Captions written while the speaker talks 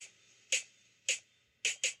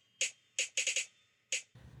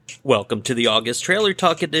Welcome to the August Trailer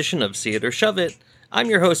Talk edition of See It or Shove It.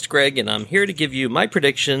 I'm your host Greg, and I'm here to give you my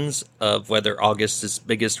predictions of whether August's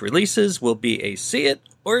biggest releases will be a See It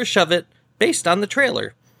or a Shove It based on the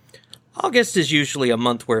trailer. August is usually a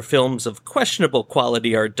month where films of questionable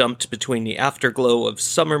quality are dumped between the afterglow of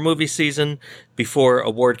summer movie season before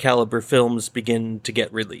award-caliber films begin to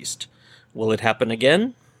get released. Will it happen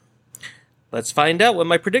again? Let's find out what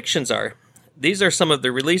my predictions are. These are some of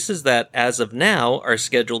the releases that, as of now, are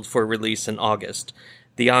scheduled for release in August.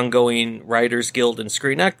 The ongoing Writers Guild and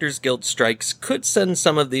Screen Actors Guild strikes could send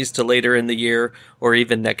some of these to later in the year or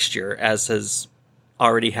even next year, as has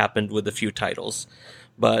already happened with a few titles.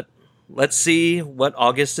 But let's see what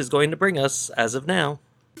August is going to bring us as of now.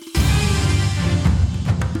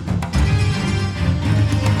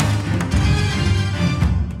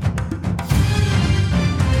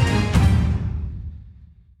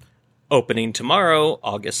 Opening tomorrow,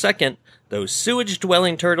 August 2nd, those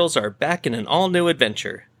sewage-dwelling turtles are back in an all-new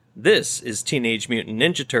adventure. This is Teenage Mutant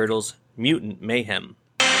Ninja Turtles: Mutant Mayhem.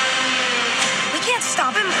 We can't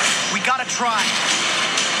stop him. We gotta try.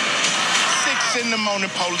 6 in the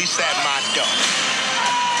morning, police at my door.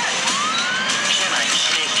 Can I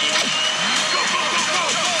kick it?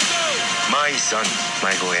 My son,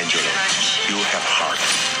 Michelangelo, you have heart.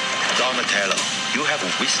 Donatello, you have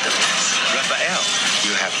wisdom. Raphael,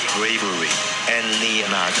 you have bravery. And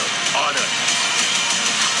Leonardo, honor.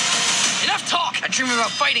 Enough talk! I dream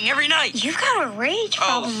about fighting every night. You've got a rage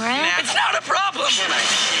problem, right? It's not a problem. Can I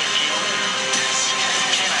kick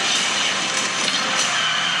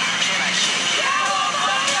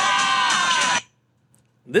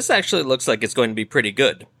it? This actually looks like it's going to be pretty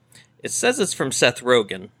good. It says it's from Seth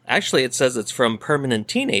Rogen. Actually, it says it's from Permanent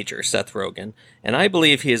Teenager Seth Rogen, and I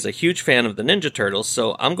believe he is a huge fan of the Ninja Turtles,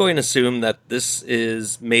 so I'm going to assume that this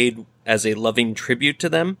is made as a loving tribute to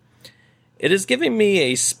them. It is giving me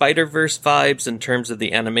a Spider-Verse vibes in terms of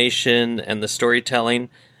the animation and the storytelling,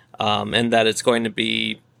 and that it's going to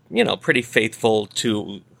be, pretty faithful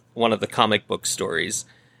to one of the comic book stories.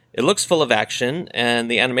 It looks full of action, and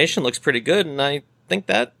the animation looks pretty good, and I think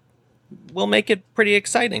that will make it pretty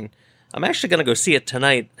exciting. I'm actually going to go see it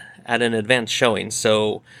tonight at an advanced showing,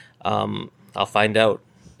 so I'll find out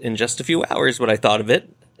in just a few hours what I thought of it,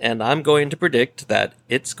 and I'm going to predict that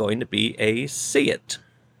it's going to be a see it.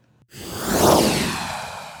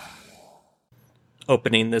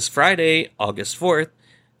 Opening this Friday, August 4th,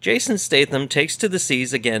 Jason Statham takes to the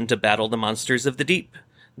seas again to battle the monsters of the deep.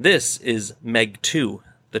 This is Meg 2,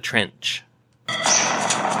 The Trench.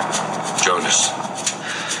 Jonas,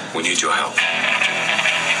 we need your help.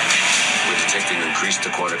 We're detecting increased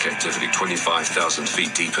aquatic activity 25,000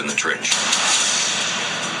 feet deep in the trench.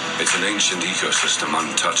 It's an ancient ecosystem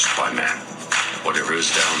untouched by man. Whatever is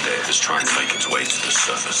down there is trying to make its way to the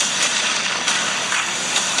surface.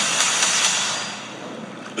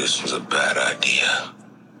 This was a bad idea.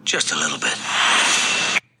 Just a little bit.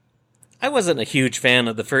 I wasn't a huge fan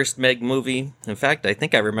of the first Meg movie. In fact, I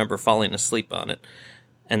think I remember falling asleep on it.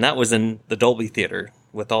 And that was in the Dolby Theater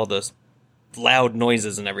with all those loud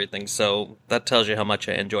noises and everything, so that tells you how much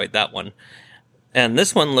I enjoyed that one. And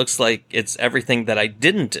this one looks like it's everything that I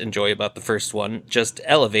didn't enjoy about the first one, just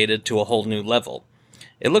elevated to a whole new level.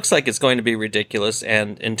 It looks like it's going to be ridiculous,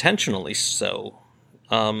 and intentionally so.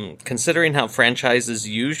 Considering how franchises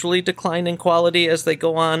usually decline in quality as they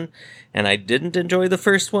go on, and I didn't enjoy the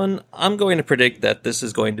first one, I'm going to predict that this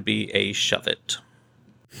is going to be a shove it.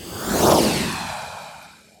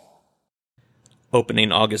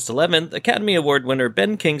 Opening August 11th, Academy Award winner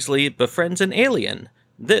Ben Kingsley befriends an alien.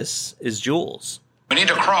 This is Jules. We need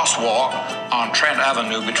a crosswalk on Trent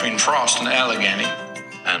Avenue between Frost and Allegheny.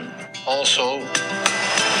 And also...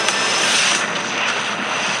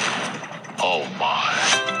 Oh, my.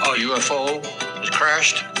 A UFO has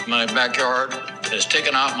crashed in my backyard, has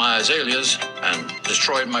taken out my azaleas, and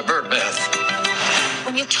destroyed my bird bath.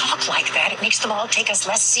 When you talk like that, it makes them all take us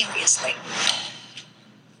less seriously.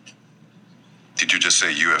 Did you just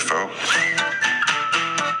say UFO?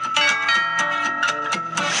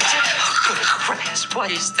 Christ, what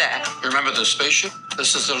is that? You remember the spaceship?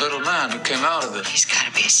 This is the little man who came out of it. He's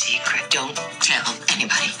gotta be a secret. Don't tell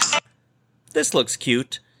anybody. This looks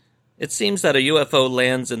cute. It seems that a UFO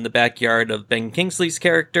lands in the backyard of Ben Kingsley's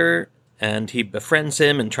character, and he befriends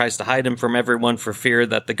him and tries to hide him from everyone for fear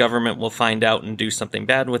that the government will find out and do something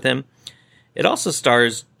bad with him. It also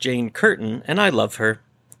stars Jane Curtin, and I love her.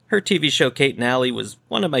 Her TV show Kate and Allie was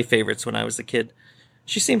one of my favorites when I was a kid.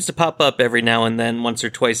 She seems to pop up every now and then, once or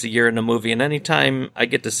twice a year in a movie, and anytime I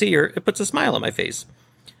get to see her, it puts a smile on my face.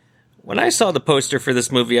 When I saw the poster for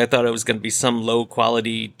this movie, I thought it was going to be some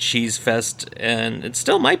low-quality cheese fest, and it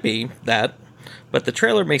still might be that. but the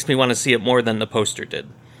trailer makes me want to see it more than the poster did.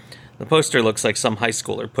 The poster looks like some high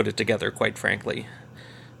schooler put it together, quite frankly.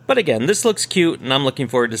 But again, this looks cute, and I'm looking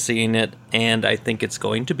forward to seeing it, and I think it's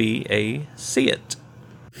going to be a see it.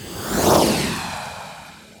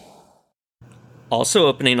 Also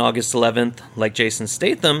opening August 11th, like Jason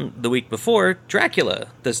Statham the week before, Dracula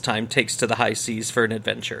this time takes to the high seas for an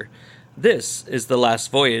adventure. This is the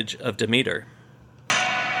last voyage of Demeter.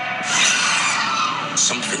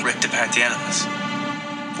 Something ripped apart the animals.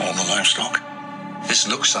 All the livestock. This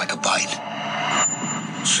looks like a bite.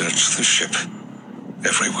 Search the ship.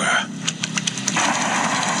 Everywhere.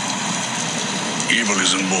 Evil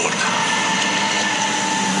is on board.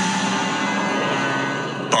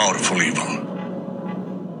 Powerful evil.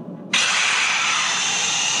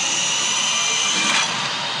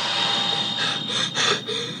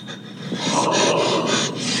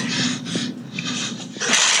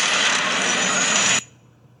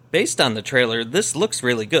 Based on the trailer, this looks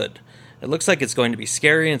really good. It looks like it's going to be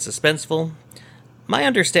scary and suspenseful. My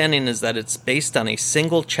understanding is that it's based on a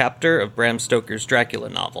single chapter of Bram Stoker's Dracula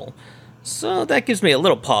novel, so that gives me a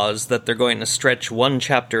little pause that they're going to stretch one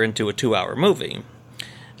chapter into a 2-hour movie,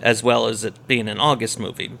 as well as it being an August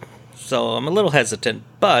movie. So I'm a little hesitant,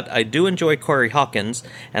 but I do enjoy Corey Hawkins,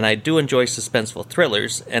 and I do enjoy suspenseful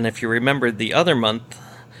thrillers, and if you remember the other month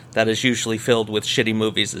that is usually filled with shitty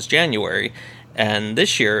movies is January, and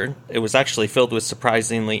this year it was actually filled with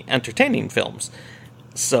surprisingly entertaining films.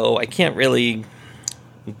 So I can't really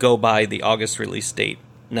go by the August release date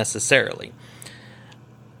necessarily.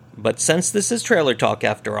 But since this is trailer talk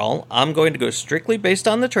after all, I'm going to go strictly based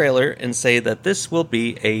on the trailer and say that this will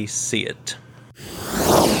be a see it.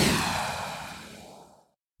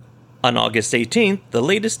 On August 18th, the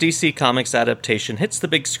latest DC Comics adaptation hits the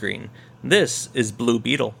big screen. This is Blue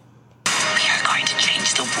Beetle. We are going to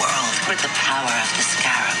change the world with the power of the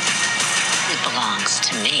scarab. It belongs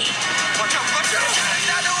to me.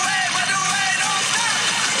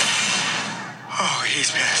 Oh, he's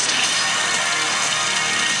pissed.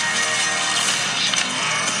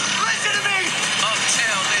 Listen to me!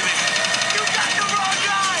 Uptown, baby. You got the wrong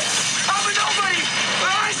guy! I'm a nobody!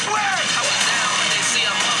 I swear! I was down, and they see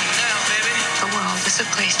I'm up now, baby. The world is a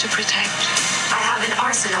place to protect. I have an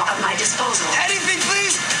arsenal at my disposal. Anything,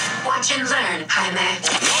 please! Watch and learn, Jaime.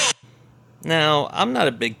 Now, I'm not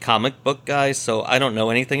a big comic book guy, so I don't know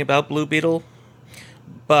anything about Blue Beetle,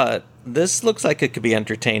 but this looks like it could be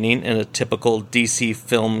entertaining in a typical DC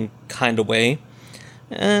film kind of way,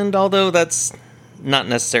 and although that's not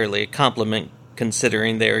necessarily a compliment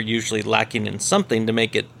considering they are usually lacking in something to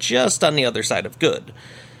make it just on the other side of good.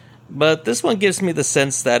 But this one gives me the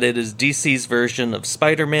sense that it is DC's version of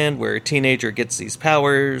Spider-Man, where a teenager gets these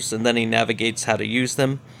powers and then he navigates how to use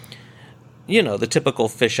them. You know, the typical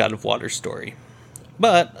fish out of water story.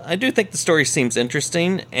 But I do think the story seems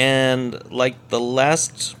interesting, and like the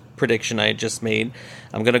last prediction I just made,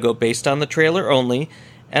 I'm going to go based on the trailer only,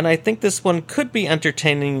 and I think this one could be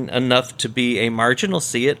entertaining enough to be a marginal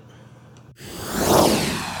see it.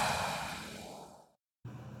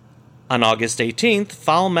 On August 18th,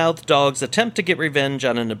 foul-mouthed dogs attempt to get revenge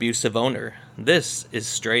on an abusive owner. This is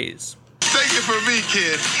Strays. Take it from me,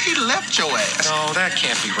 kid. He left your ass. No, that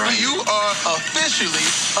can't be right. You are officially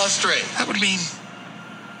a stray. That would mean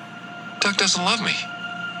Doug doesn't love me.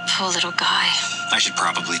 Poor little guy. I should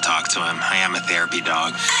probably talk to him. I am a therapy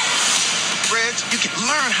dog. Reg, you can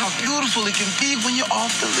learn how beautiful it can be when you're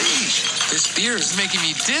off the leash. This beer is making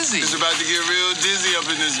me dizzy. It's about to get real dizzy up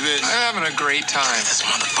in this bitch. I'm having a great time. This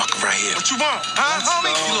motherfucker right here. What you want? Huh,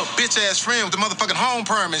 homie? You little bitch-ass friend with the motherfucking home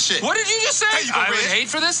perm and shit. What did you just say? Hey, you go, I would Reg. hate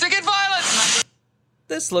for this to get violent.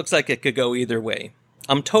 This looks like it could go either way.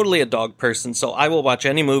 I'm totally a dog person, so I will watch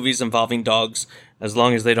any movies involving dogs as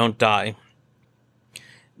long as they don't die.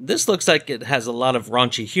 This looks like it has a lot of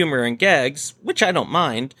raunchy humor and gags, which I don't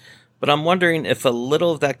mind, but I'm wondering if a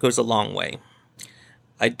little of that goes a long way.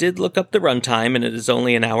 I did look up the runtime, and it is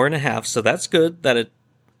only an hour and a half, so that's good that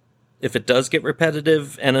if it does get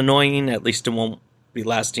repetitive and annoying, at least it won't be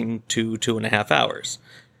lasting 2.5 hours.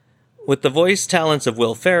 With the voice talents of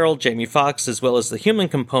Will Ferrell, Jamie Foxx, as well as the human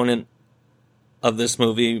component of this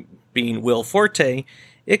movie being Will Forte,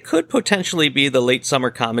 it could potentially be the late summer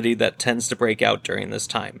comedy that tends to break out during this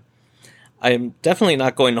time. I am definitely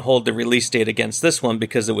not going to hold the release date against this one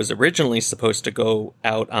because it was originally supposed to go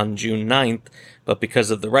out on June 9th, but because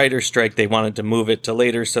of the writer's strike, they wanted to move it to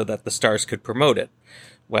later so that the stars could promote it.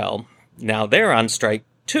 Well, now they're on strike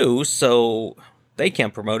too, so they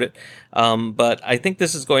can't promote it, but I think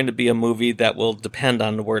this is going to be a movie that will depend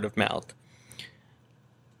on the word of mouth.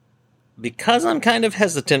 Because I'm kind of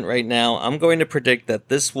hesitant right now, I'm going to predict that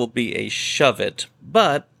this will be a shove it,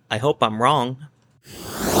 but I hope I'm wrong.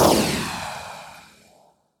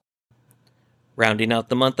 Rounding out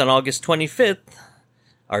the month on August 25th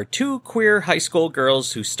are two queer high school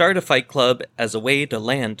girls who start a fight club as a way to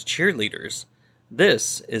land cheerleaders.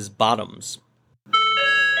 This is Bottoms.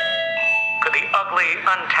 Could the ugly,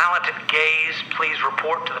 untalented gays please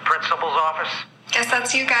report to the principal's office? Guess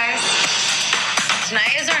that's you guys.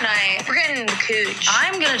 Tonight is our night. We're getting the cooch.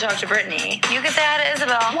 I'm gonna talk to Brittany. You get that,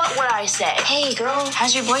 Isabel? What would I say? Hey, girl,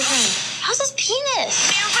 how's your boyfriend? How's his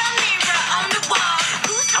penis?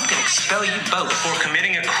 I'm gonna expel you both for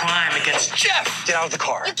committing a crime against Jeff. Get out of the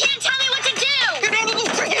car. You can't tell me what to do! Get out of the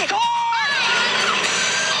freaking car!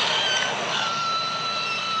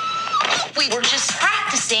 We were just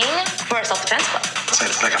practicing for our self-defense club. So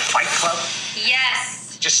it's like a fight club? Yes.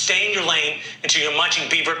 Just stay in your lane until you're munching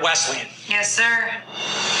beaver at Wesleyan. Yes, sir.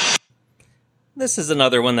 This is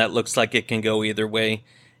another one that looks like it can go either way.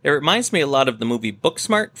 It reminds me a lot of the movie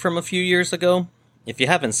Booksmart from a few years ago. If you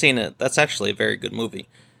haven't seen it, that's actually a very good movie.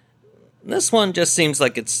 This one just seems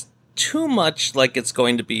like it's too much like it's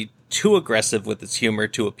going to be too aggressive with its humor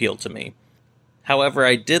to appeal to me. However,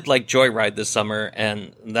 I did like Joyride this summer,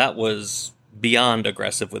 and that was beyond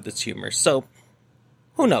aggressive with its humor, so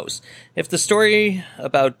who knows? If the story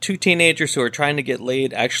about two teenagers who are trying to get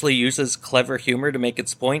laid actually uses clever humor to make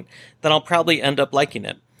its point, then I'll probably end up liking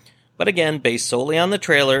it. But again, based solely on the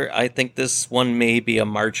trailer, I think this one may be a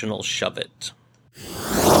marginal shove-it.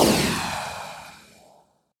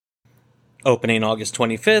 Opening August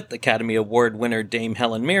 25th, Academy Award winner Dame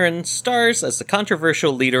Helen Mirren stars as the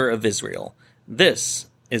controversial leader of Israel. This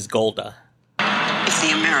is Golda. If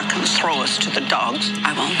the Americans throw us to the dogs,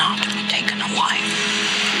 I will not be taken alive.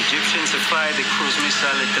 Egyptians have fired a cruise missile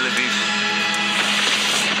at Tel Aviv.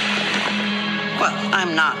 Well,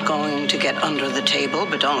 I'm not going to get under the table,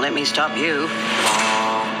 but don't let me stop you.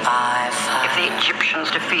 If the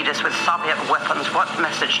Egyptians defeat us with Soviet weapons, what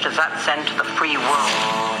message does that send to the free world?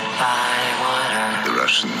 The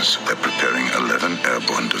Russians are preparing 11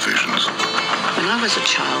 airborne divisions. When I was a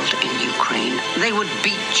child in Ukraine, they would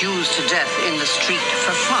beat Jews to death in the street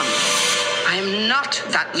for fun. I am not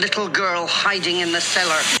that little girl hiding in the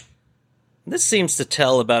cellar. This seems to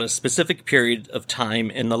tell about a specific period of time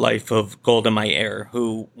in the life of Golda Meir,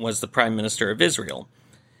 who was the Prime Minister of Israel.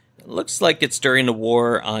 It looks like it's during the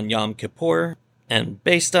war on Yom Kippur, and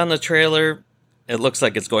based on the trailer, it looks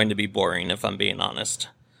like it's going to be boring, if I'm being honest.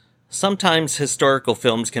 Sometimes historical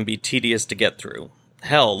films can be tedious to get through.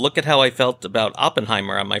 Hell, look at how I felt about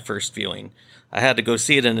Oppenheimer on my first viewing. I had to go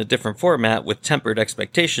see it in a different format with tempered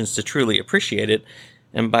expectations to truly appreciate it,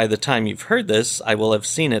 and by the time you've heard this, I will have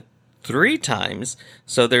seen it 3 times,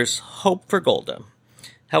 so there's hope for Golda.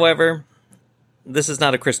 However, this is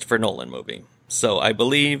not a Christopher Nolan movie, so I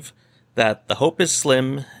believe that the hope is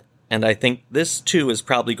slim, and I think this too is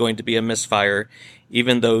probably going to be a misfire,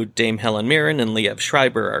 even though Dame Helen Mirren and Liev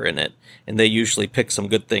Schreiber are in it, and they usually pick some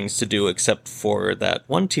good things to do except for that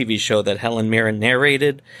one TV show that Helen Mirren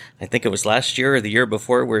narrated, I think it was last year or the year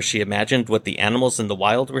before, where she imagined what the animals in the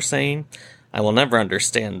wild were saying. I will never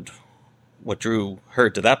understand what drew her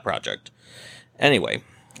to that project. Anyway,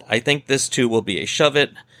 I think this too will be a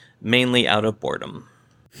shove-it, mainly out of boredom.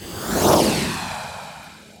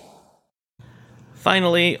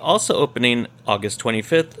 Finally, also opening August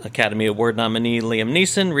 25th, Academy Award nominee Liam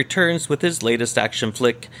Neeson returns with his latest action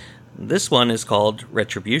flick. This one is called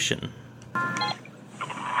Retribution. Hello,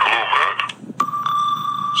 Matt.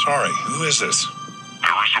 Sorry, who is this?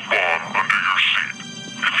 There is a bomb under your seat.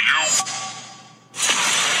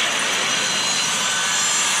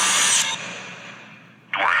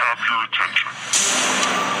 Do I have your attention?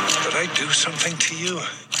 Did I do something to you?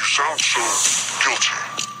 You sound so guilty.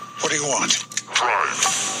 What do you want? Drive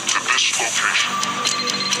to this location.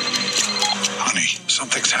 Honey,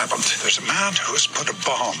 something's happened. There's a man who has put a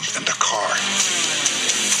bomb in the car.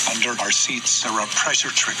 Under our seats, there are pressure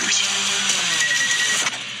triggers.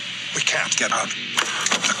 We can't get out.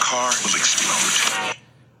 The car will explode.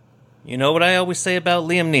 You know what I always say about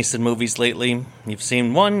Liam Neeson movies lately? You've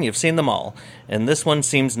seen one, you've seen them all. And this one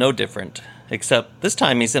seems no different. Except this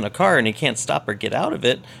time he's in a car and he can't stop or get out of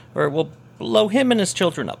it, or it will blow him and his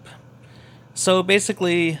children up. So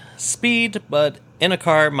basically, Speed, but in a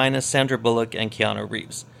car minus Sandra Bullock and Keanu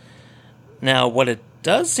Reeves. Now, what it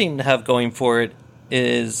does seem to have going for it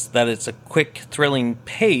is that it's a quick, thrilling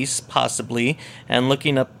pace, possibly, and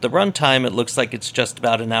looking up the runtime, it looks like it's just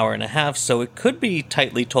about an hour and a half, so it could be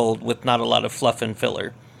tightly told with not a lot of fluff and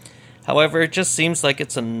filler. However, it just seems like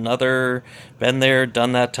it's another been there,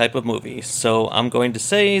 done that type of movie, so I'm going to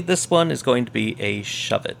say this one is going to be a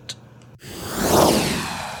shove-it.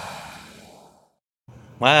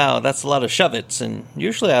 Wow, that's a lot of shove-its, and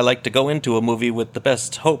usually I like to go into a movie with the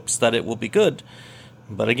best hopes that it will be good.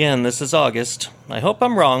 But again, this is August. I hope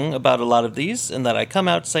I'm wrong about a lot of these, and that I come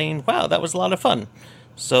out saying, wow, that was a lot of fun.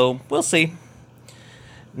 So, we'll see.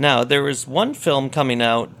 Now, there is one film coming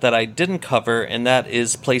out that I didn't cover, and that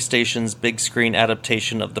is PlayStation's big screen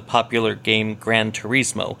adaptation of the popular game Gran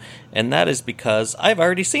Turismo, and that is because I've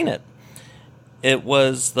already seen it. It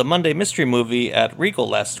was the Monday Mystery Movie at Regal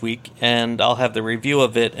last week, and I'll have the review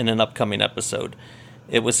of it in an upcoming episode.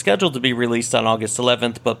 It was scheduled to be released on August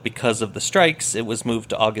 11th, but because of the strikes, it was moved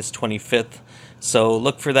to August 25th, so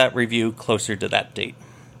look for that review closer to that date.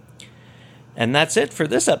 And that's it for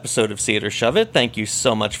this episode of See It or Shove It. Thank you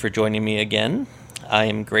so much for joining me again. I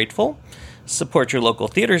am grateful. Support your local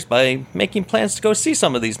theaters by making plans to go see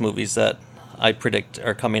some of these movies that I predict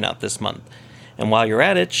are coming out this month. And while you're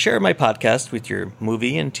at it, share my podcast with your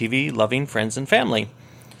movie and TV loving friends and family.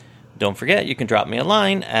 Don't forget, you can drop me a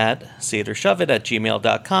line at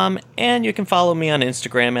seeitOrShoveIt@gmail.com, and you can follow me on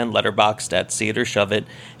Instagram and Letterboxd at seeitOrShoveIt,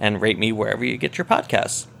 and rate me wherever you get your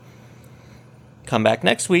podcasts. Come back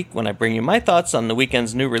next week when I bring you my thoughts on the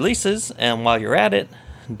weekend's new releases, and while you're at it,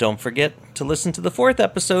 don't forget to listen to the 4th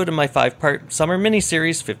episode of my 5-part summer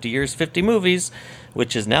miniseries, 50 Years, 50 Movies,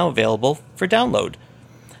 which is now available for download.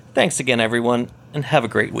 Thanks again, everyone, and have a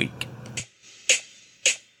great week.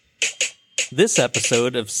 This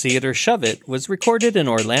episode of See It or Shove It was recorded in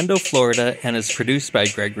Orlando, Florida, and is produced by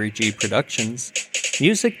Gregory G. Productions.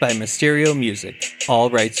 Music by Mysterio Music. All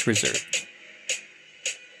rights reserved.